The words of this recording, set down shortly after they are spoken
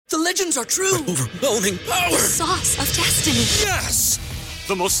The legends are true. Overwhelming power! Sauce of destiny. Yes!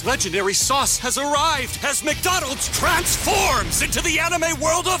 The most legendary sauce has arrived as McDonald's transforms into the anime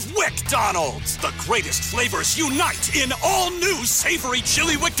world of WickDonald's. The greatest flavors unite in all new savory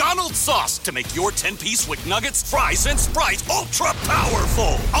chili McDonald's sauce to make your 10-piece Wick Nuggets, fries, and Sprite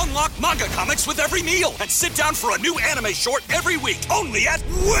ultra-powerful. Unlock manga comics with every meal and sit down for a new anime short every week only at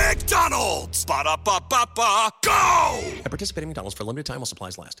WickDonald's. Ba-da-ba-ba-ba, go! At participating McDonald's for a limited time while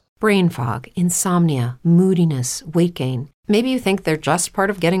supplies last. Brain fog, insomnia, moodiness, weight gain. Maybe you think they're just part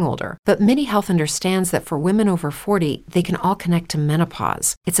of getting older, but MIDI Health understands that for women over 40, they can all connect to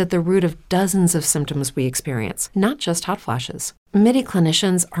menopause. It's at the root of dozens of symptoms we experience, not just hot flashes. MIDI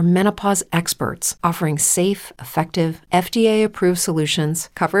clinicians are menopause experts, offering safe, effective, FDA-approved solutions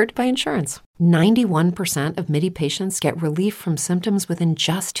covered by insurance. 91% of MIDI patients get relief from symptoms within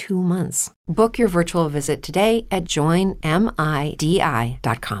just 2 months. Book your virtual visit today at joinmidi.com.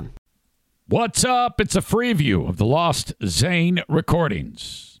 What's up? It's a FREEview of the Lost Zane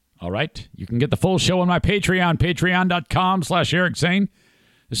recordings. All right? You can get the full show on my Patreon, patreon.com/Eric Zane.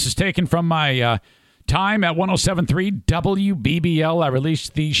 This is taken from my time at 107.3 WBBL. I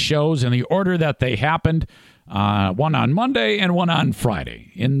released these shows in the order that they happened, one on Monday and one on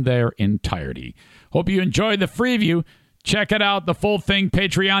Friday in their entirety. Hope you enjoyed the FREEview. Check it out, the full thing,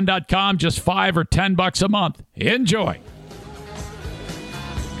 patreon.com, just $5 or $10 a month. Enjoy.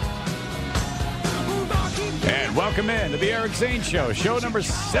 And welcome in to the Eric Zane Show, show number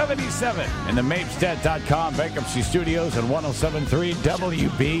 77 in the Mapstead.com Bankruptcy Studios and 107.3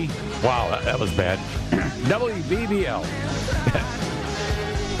 WB. Wow, that was bad. WBBL.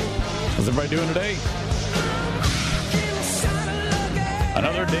 How's everybody doing today?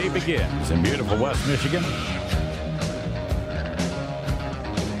 Another day begins in beautiful West Michigan.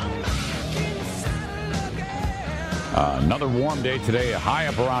 Another warm day today, a high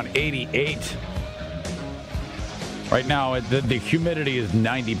up around 88. Right now, the humidity is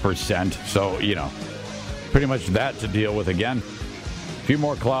 90%, so, pretty much that to deal with again. A few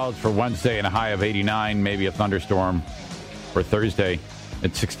more clouds for Wednesday and a high of 89, maybe a thunderstorm for Thursday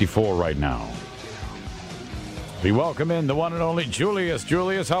at 64 right now. We welcome in the one and only Julius.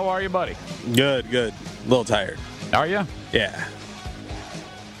 Julius, how are you, buddy? Good. A little tired. Are you? Yeah.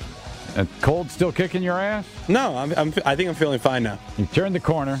 Cold still kicking your ass? No, I think I'm feeling fine now. You turned the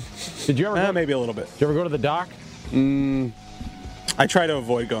corner. Did you ever maybe a little bit. Did you ever go to the doc? I try to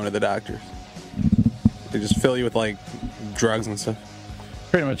avoid going to the doctors. They just fill you with, drugs and stuff.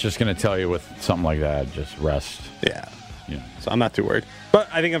 Pretty much just going to tell you with something like that, just rest. Yeah. So I'm not too worried. But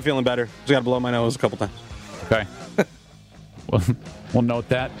I think I'm feeling better. Just got to blow my nose a couple times. Okay. We'll note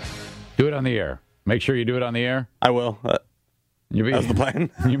that. Do it on the air. Make sure you do it on the air. I will. That's the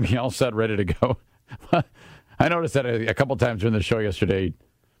plan. You'll be all set, ready to go. I noticed that a couple times during the show yesterday.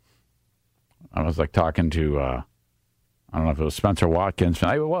 I was talking to, I don't know if it was Spencer Watkins.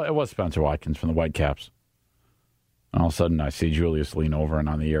 Well, it was Spencer Watkins from the Whitecaps. And all of a sudden, I see Julius lean over, and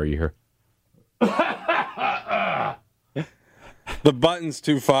on the air, you hear, the button's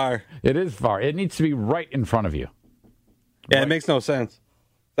too far. It is far. It needs to be right in front of you. Yeah, right. It makes no sense.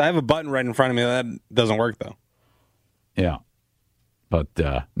 I have a button right in front of me. That doesn't work, though. Yeah. But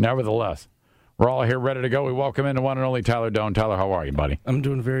nevertheless, we're all here ready to go. We welcome in the one and only Tyler Doan. Tyler, how are you, buddy? I'm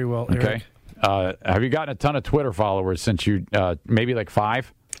doing very well, Eric. Okay. Have you gotten a ton of Twitter followers since you, maybe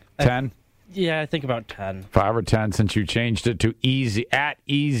 5, 10? Yeah, I think about 10. 5 or 10 since you changed it to Easy,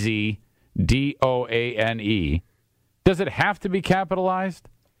 @EasyDoane. Does it have to be capitalized?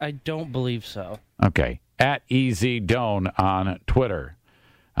 I don't believe so. Okay. @EasyDoane on Twitter.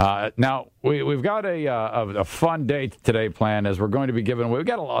 Now, we've got a fun day today planned as we're going to be giving away. We've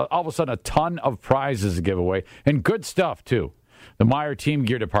got all of a sudden a ton of prizes to give away and good stuff, too. The Meyer Team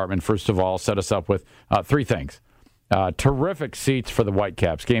Gear Department, first of all, set us up with 3 things. Terrific seats for the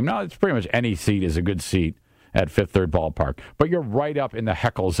Whitecaps game. Now, it's pretty much any seat is a good seat at Fifth Third Ballpark, but you're right up in the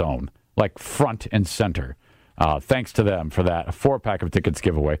heckle zone, front and center. Thanks to them for that. A 4-pack of tickets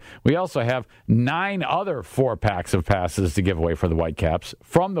giveaway. We also have 9 other 4-packs of passes to give away for the Whitecaps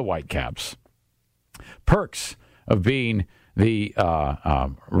from the Whitecaps. Perks of being the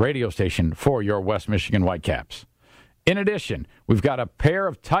radio station for your West Michigan Whitecaps. In addition, we've got a pair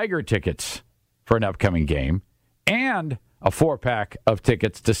of Tiger tickets for an upcoming game and a 4-pack of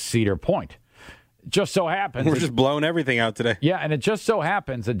tickets to Cedar Point. Just so happens... We're just blowing everything out today. Yeah, and it just so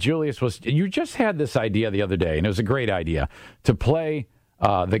happens that Julius was... You just had this idea the other day, and it was a great idea, to play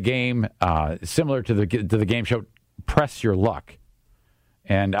the game similar to the game show Press Your Luck.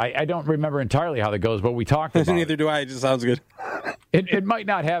 And I don't remember entirely how that goes, but we talked about Neither do I. It just sounds good. It might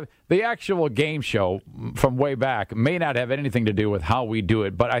not have the actual game show from way back may not have anything to do with how we do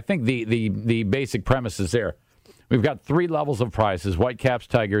it, but I think the basic premise is there. We've got 3 levels of prizes: Whitecaps,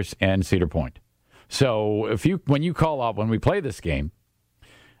 Tigers, and Cedar Point. So when you call up when we play this game,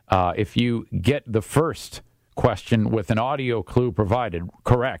 if you get the first question with an audio clue provided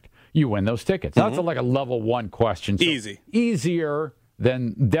correct, you win those tickets. That's like a level 1 question. So Easy. Easier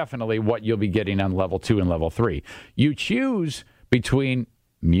than definitely what you'll be getting on level 2 and level 3. You choose between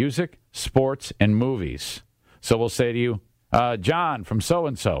music, sports, and movies. So we'll say to you, John from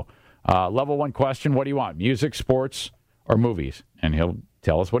so-and-so, level 1 question, what do you want, music, sports, or movies? And he'll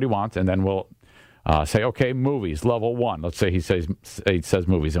tell us what he wants, and then we'll say, okay, movies, level 1. Let's say he says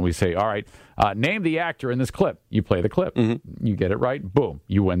movies, and we say, all right, name the actor in this clip. You play the clip. You get it right, boom,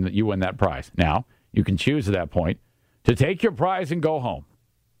 you win that prize. Now, you can choose at that point to take your prize and go home.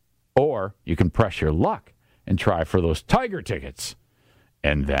 Or you can press your luck and try for those Tiger tickets.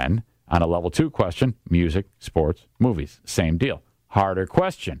 And then, on a level 2 question, music, sports, movies, same deal. Harder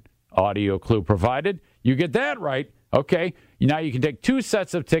question, audio clue provided. You get that right, okay, now you can take 2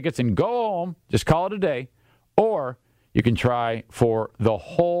 sets of tickets and go home, just call it a day. Or you can try for the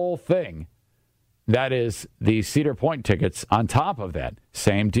whole thing. That is the Cedar Point tickets on top of that.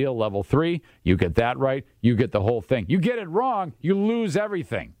 Same deal, level 3. You get that right, you get the whole thing. You get it wrong, you lose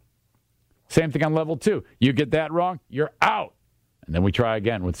everything. Same thing on level 2. You get that wrong, you're out. And then we try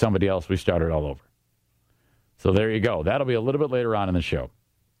again with somebody else. We start it all over. So there you go. That'll be a little bit later on in the show.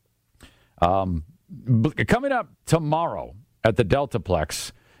 Coming up tomorrow at the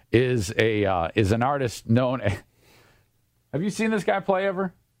Deltaplex is an artist known. Have you seen this guy play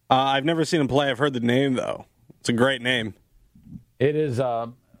ever? I've never seen him play. I've heard the name, though. It's a great name. It is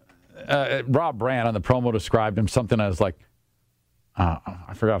Rob Brand on the promo described him something as like,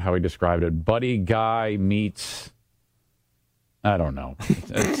 I forgot how he described it. Buddy guy meets, I don't know.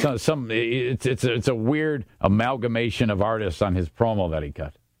 It's a weird amalgamation of artists on his promo that he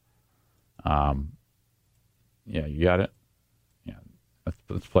cut. Yeah, you got it. Yeah,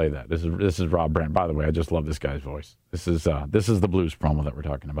 let's play that. This is Rob Brand. By the way, I just love this guy's voice. This is the blues promo that we're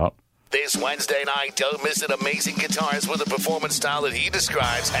talking about. This Wednesday night, don't miss an amazing guitarist with a performance style that he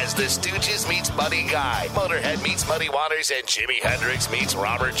describes as the Stooges meets Muddy Guy, Motorhead meets Muddy Waters, and Jimi Hendrix meets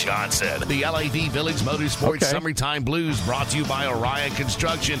Robert Johnson. The LAV Village Motorsports Summertime Blues, brought to you by Orion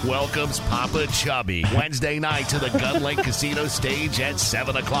Construction, welcomes Papa Chubby. Wednesday night to the Gunlink Casino stage at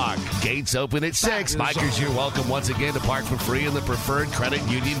 7 o'clock. Gates open at 6. Bikers, you're welcome once again to park for free in the Preferred Credit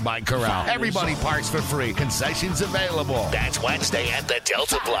Union Bike Corral. Everybody parks for free. Concessions available. That's Wednesday at the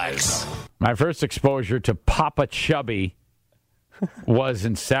Deltaplex. My first exposure to Papa Chubby was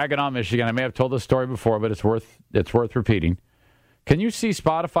in Saginaw, Michigan. I may have told this story before, but it's worth repeating. Can you see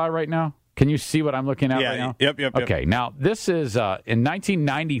Spotify right now? Can you see what I'm looking at right now? Yep. Okay, now this is in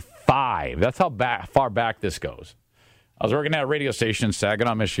 1995. That's how far back this goes. I was working at a radio station in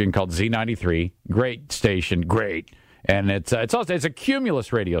Saginaw, Michigan called Z93. Great station, great. And it's a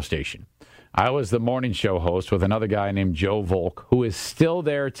Cumulus radio station. I was the morning show host with another guy named Joe Volk, who is still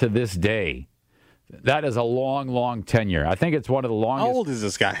there to this day. That is a long, long tenure. I think it's one of the longest. How old is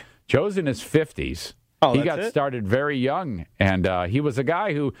this guy? Joe's in his 50s. Oh, he got started very young, and he was a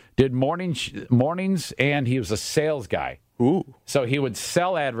guy who did mornings, and he was a sales guy. Ooh. So he would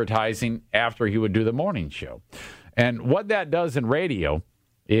sell advertising after he would do the morning show. And what that does in radio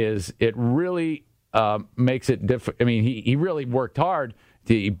is it really makes it different. I mean, he really worked hard.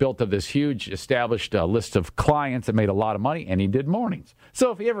 He built up this huge established list of clients that made a lot of money, and he did mornings.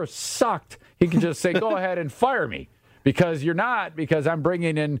 So if he ever sucked, he could just say, go ahead and fire me, because I'm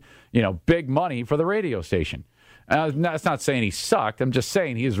bringing in, big money for the radio station. That's not saying he sucked. I'm just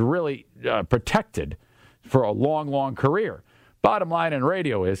saying he's really protected for a long, long career. Bottom line in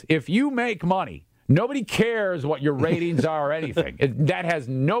radio is, if you make money, nobody cares what your ratings are or anything. That has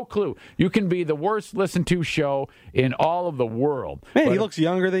no clue. You can be the worst listened to show in all of the world. Man, he looks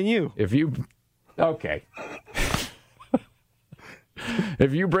younger than you. Okay.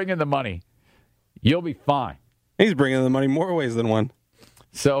 If you bring in the money, you'll be fine. He's bringing in the money more ways than one.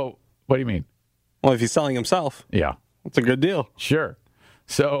 So, what do you mean? Well, if he's selling himself. Yeah. That's a good deal. Sure.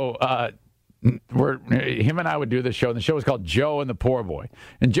 So, him and I would do this show, and the show was called Joe and the Poor Boy.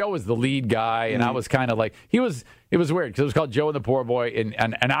 And Joe was the lead guy, and I was kind of like, it was weird, because it was called Joe and the Poor Boy,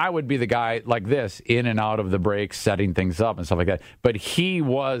 and I would be the guy like this, in and out of the breaks, setting things up and stuff like that. But he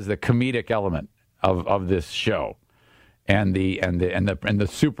was the comedic element of this show, and the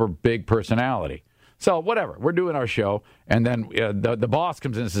super big personality. So whatever, we're doing our show, and then the boss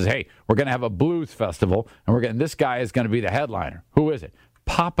comes in and says, hey, we're going to have a blues festival, and this guy is going to be the headliner. Who is it?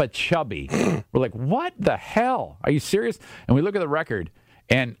 Papa Chubby. We're like, what the hell? Are you serious? And we look at the record,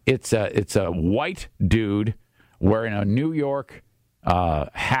 and it's a white dude wearing a New York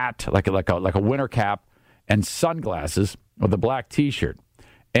hat, like a winter cap, and sunglasses with a black T-shirt.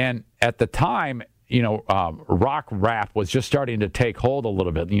 And at the time, rock rap was just starting to take hold a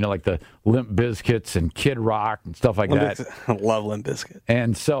little bit. Like the Limp Bizkits and Kid Rock and stuff like that. I love Limp Bizkit.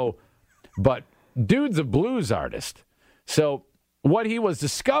 And so, but dude's a blues artist. So what he was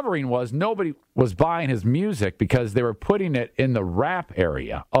discovering was nobody was buying his music because they were putting it in the rap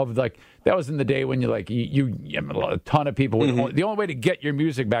area of that was in the day when you a ton of people would the only way to get your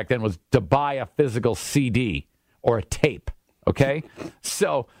music back then was to buy a physical CD or a tape. Okay.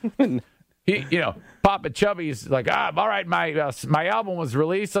 So Papa Chubby's like, all right, my album was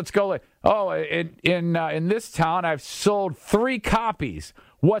released. Let's go. In this town, I've sold 3 copies.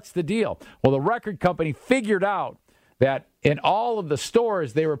 What's the deal? Well, the record company figured out that in all of the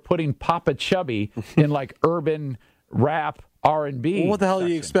stores, they were putting Papa Chubby in like urban rap, R&B. Well, what the hell do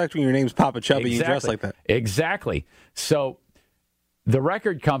you expect when your name's Papa Chubby and you dress like that? Exactly. So the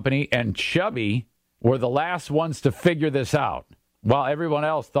record company and Chubby were the last ones to figure this out, while everyone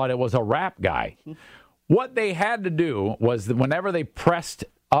else thought it was a rap guy. What they had to do was that whenever they pressed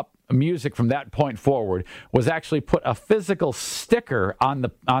up music from that point forward, was actually put a physical sticker on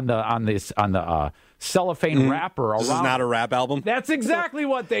the cellophane wrapper around. This is not a rap album? That's exactly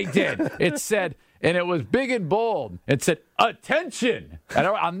what they did. It said, and it was big and bold, it said, attention. And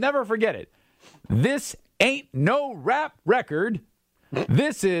I'll never forget it. This ain't no rap record.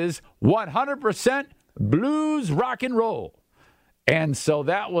 This is 100% blues rock and roll. And so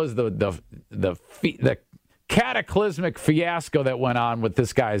that was the cataclysmic fiasco that went on with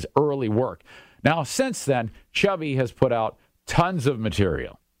this guy's early work. Now, since then, Chubby has put out tons of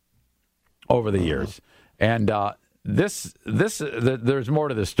material over the years. And there's more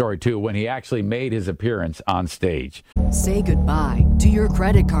to this story, too, when he actually made his appearance on stage. Say goodbye to your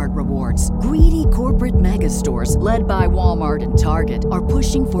credit card rewards. Greedy corporate mega stores, led by Walmart and Target, are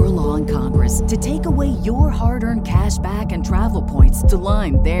pushing for a law in Congress to take away your hard-earned cash back and travel points to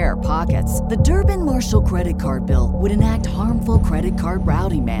line their pockets. The Durbin-Marshall credit card bill would enact harmful credit card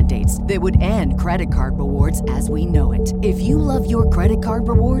routing mandates that would end credit card rewards as we know it. If you love your credit card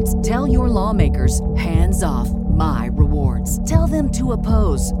rewards, tell your lawmakers, hands off my rewards. Tell them to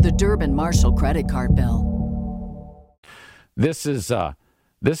oppose the Durbin-Marshall credit card bill. This is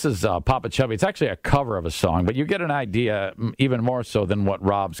Papa Chubby. It's actually a cover of a song, but you get an idea even more so than what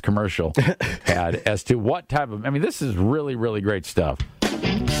Rob's commercial had as to what type of. I mean, this is really, really great stuff.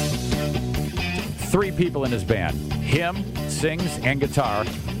 3 people in his band: him, sings and guitar,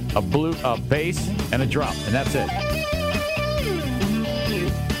 a bass, and a drum, and that's it.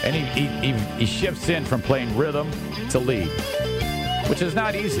 And he shifts in from playing rhythm to lead, which is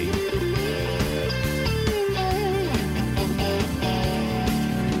not easy.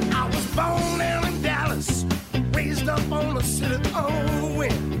 I was born down in Dallas, raised up on the city of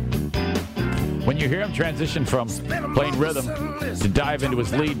wind. When you hear him transition from playing rhythm to dive into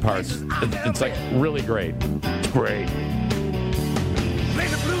his lead parts, it's like really great. It's great. Play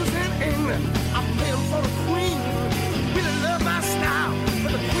the blues in England. I play them for the Queen. Really love my style.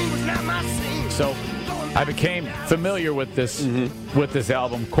 So I became familiar with this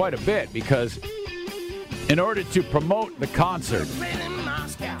album quite a bit because in order to promote the concert,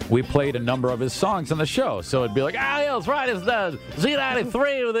 we played a number of his songs on the show. So it'd be like, yeah, that's right, it's the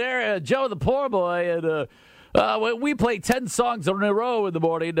Z93 with there, Joe the Poor Boy, and we play 10 songs in a row in the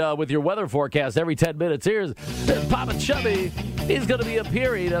morning with your weather forecast every 10 minutes. Here's Papa Chubby. He's going to be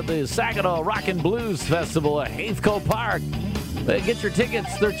appearing at the Saginaw Rock and Blues Festival at Heathcote Park. Get your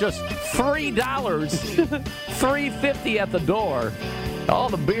tickets. They're just $3, $3.50 at the door. All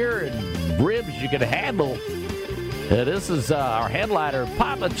the beer and ribs you can handle. This is our headliner,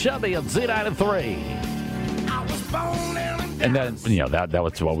 Papa Chubby at Z93. And then, that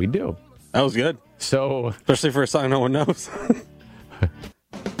was what we do. That was good. So, especially for a song no one knows.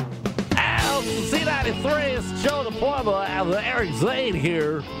 Z93, it's Joe the Poor Boy, Eric Zane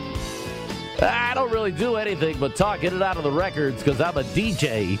here. I don't really do anything but talk in and out of the records because I'm a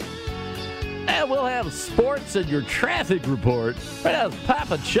DJ. And we'll have sports and your traffic report. Right now, it's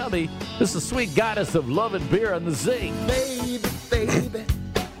Papa Chubby. This is the sweet goddess of love and beer on the Zing. Baby,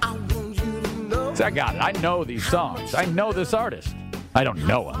 I want you to know. See, I got it. I know these songs. I know this artist. I don't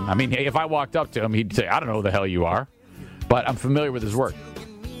know him. I mean, if I walked up to him, he'd say, I don't know who the hell you are. But I'm familiar with his work.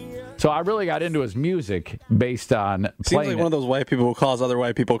 So I really got into his music based on Seems playing like one of those white people who calls other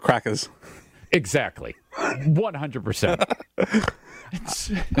white people crackers. Exactly. 100%.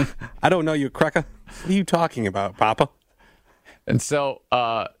 I don't know you, cracker. What are you talking about, Papa? And so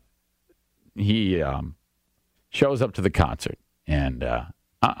he shows up to the concert, and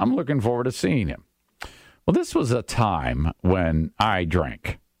I'm looking forward to seeing him. Well, this was a time when I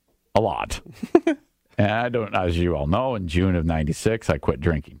drank a lot. And I don't, as you all know, in June of 96, I quit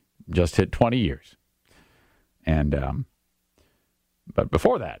drinking. Just hit 20 years. And, but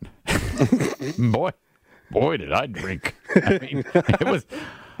before that, boy, did I drink. I mean, it was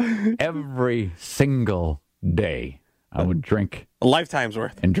every single day I would drink. A lifetime's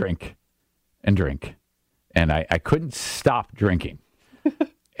worth. And drink and drink. And I couldn't stop drinking.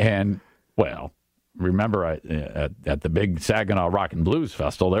 And, well, remember at the big Saginaw Rock and Blues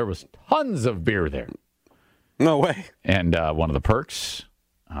Festival, there was tons of beer there. No way. And one of the perks,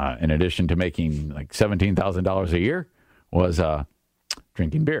 in addition to making like $17,000 a year, was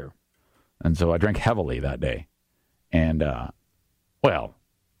drinking beer. And so I drank heavily that day. And, well,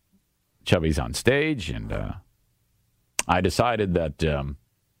 Chubby's on stage, and I decided that,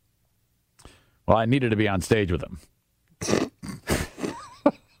 I needed to be on stage with him.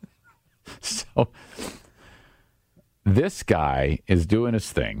 So this guy is doing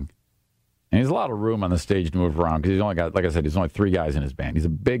his thing. And he has a lot of room on the stage to move around because he's only got, like I said, he's only 3 guys in his band. He's a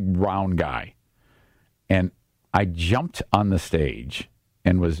big, round guy. And I jumped on the stage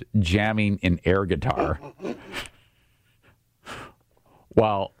and was jamming an air guitar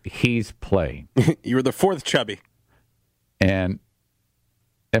while he's playing. You were the 4th Chubby. And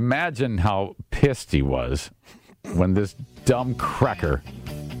imagine how pissed he was when this dumb cracker,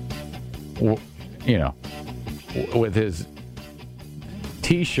 with his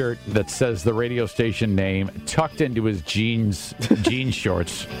T-shirt that says the radio station name tucked into his jean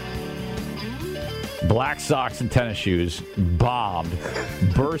shorts, black socks and tennis shoes, bombed,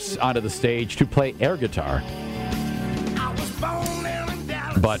 bursts onto the stage to play air guitar.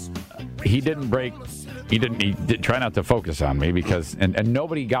 But he didn't break. He did try not to focus on me because and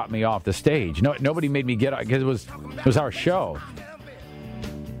nobody got me off the stage. Nobody made me get out because it was our show.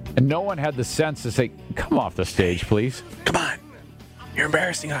 And no one had the sense to say, "Come off the stage, please." Come on. You're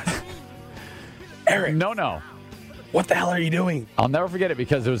embarrassing us. Eric. No. What the hell are you doing? I'll never forget it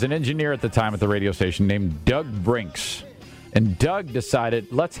because there was an engineer at the time at the radio station named Doug Brinks. And Doug decided,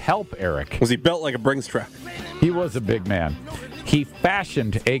 let's help Eric. Was he built like a Brinks truck? He was a big man. He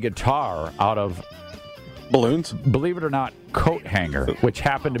fashioned a guitar out of balloons, believe it or not, coat hanger, which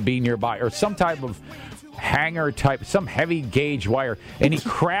happened to be nearby, or some type of hanger type, some heavy gauge wire. And he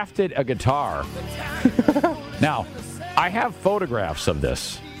crafted a guitar. Now, I have photographs of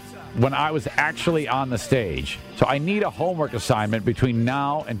this when I was actually on the stage. So I need a homework assignment between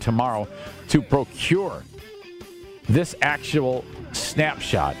now and tomorrow to procure this actual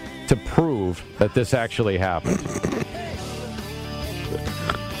snapshot to prove that this actually happened.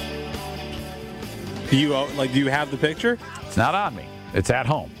 Do you have the picture? It's not on me. It's at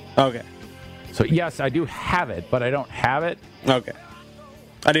home. Okay. So yes, I do have it, but I don't have it. Okay.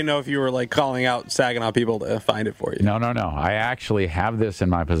 I didn't know if you were calling out Saginaw people to find it for you. No. I actually have this in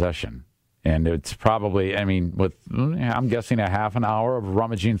my possession. And it's probably, I'm guessing a half an hour of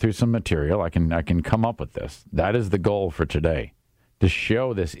rummaging through some material, I can come up with this. That is the goal for today, to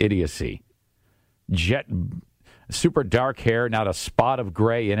show this idiocy. Super dark hair, not a spot of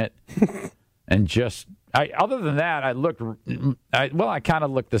gray in it. And other than that, I kind of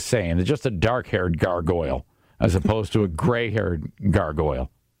look the same. It's just a dark-haired gargoyle as opposed to a gray-haired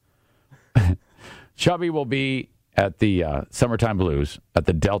gargoyle. Chubby will be at the Summertime Blues at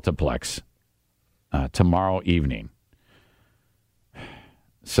the Deltaplex tomorrow evening.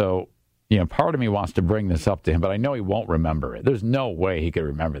 So, part of me wants to bring this up to him, but I know he won't remember it. There's no way he could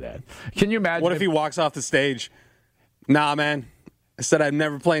remember that. Can you imagine? What if he walks off the stage? Nah, man. I said I'm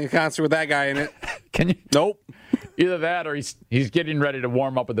never playing a concert with that guy in it. Can you? Nope. Either that or he's getting ready to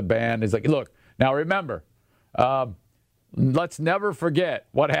warm up with the band. He's like, look, now remember, let's never forget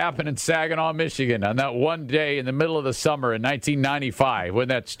what happened in Saginaw, Michigan on that one day in the middle of the summer in 1995 when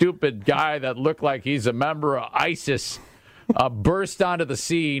that stupid guy that looked like he's a member of ISIS burst onto the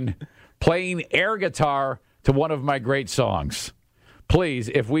scene playing air guitar to one of my great songs. Please,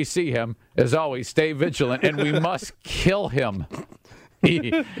 if we see him, as always, stay vigilant, and we must kill him.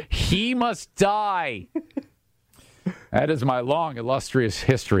 He must die. That is my long, illustrious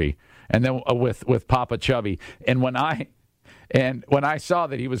history. And then with Papa Chubby. And when I saw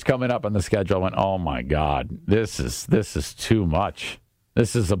that he was coming up on the schedule, I went, oh, my God, this is too much.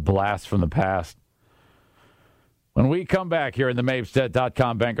 This is a blast from the past. When we come back here in the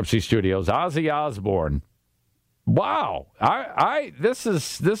Mapstead.com Bankruptcy Studios, Ozzy Osbourne. Wow, this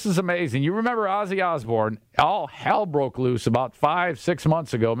is amazing. You remember Ozzy Osbourne? All hell broke loose about 5-6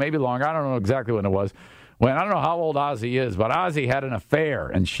 months ago, maybe longer. I don't know exactly when it was. when, I don't know how old Ozzy is, but Ozzy had an affair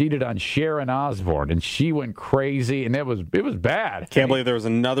and cheated on Sharon Osbourne, and she went crazy, and it was bad. Can't believe there was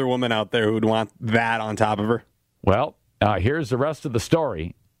another woman out there who would want that on top of her. Well, here's the rest of the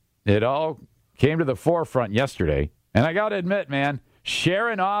story. It all came to the forefront yesterday, and I got to admit, man,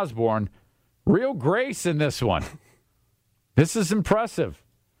 Sharon Osbourne, real grace in this one. This is impressive.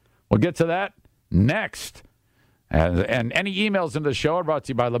 We'll get to that next. And any emails into the show are brought to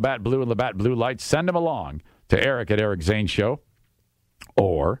you by Labatt Blue and Labatt Blue Lights. Send them along to Eric at Eric Zane Show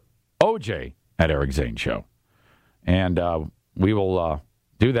or OJ at Eric Zane Show. And we will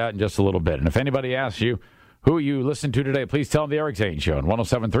do that in just a little bit. And if anybody asks you who you listen to today, please tell them the Eric Zane Show on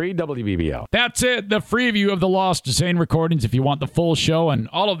 107.3 WBBL. That's it, the FREEview of the Lost Zane recordings. If you want the full show and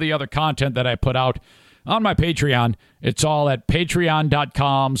all of the other content that I put out on my Patreon, it's all at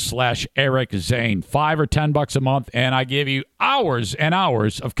patreon.com/Eric Zane. $5 or $10 a month, and I give you hours and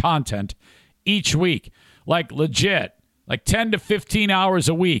hours of content each week. Like legit, like 10 to 15 hours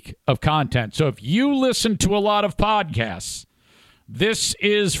a week of content. So if you listen to a lot of podcasts, this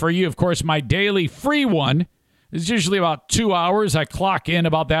is for you. Of course, my daily free one is usually about 2 hours. I clock in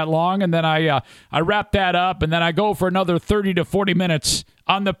about that long, and then I wrap that up, and then I go for another 30 to 40 minutes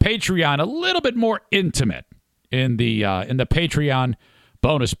on the Patreon, a little bit more intimate in the Patreon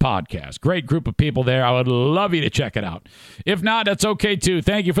bonus podcast. Great group of people there. I would love you to check it out. If not, that's okay too.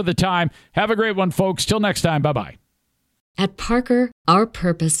 Thank you for the time. Have a great one, folks. Till next time. Bye-bye. At Parker, our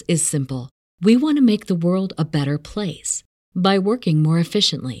purpose is simple. We want to make the world a better place by working more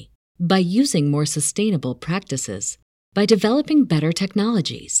efficiently, by using more sustainable practices, by developing better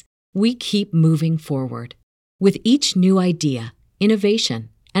technologies. We keep moving forward. With each new idea, innovation,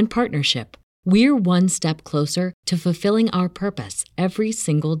 and partnership, we're one step closer to fulfilling our purpose every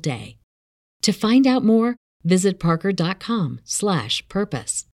single day. To find out more, visit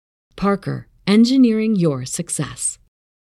parker.com/purpose. Parker, engineering your success.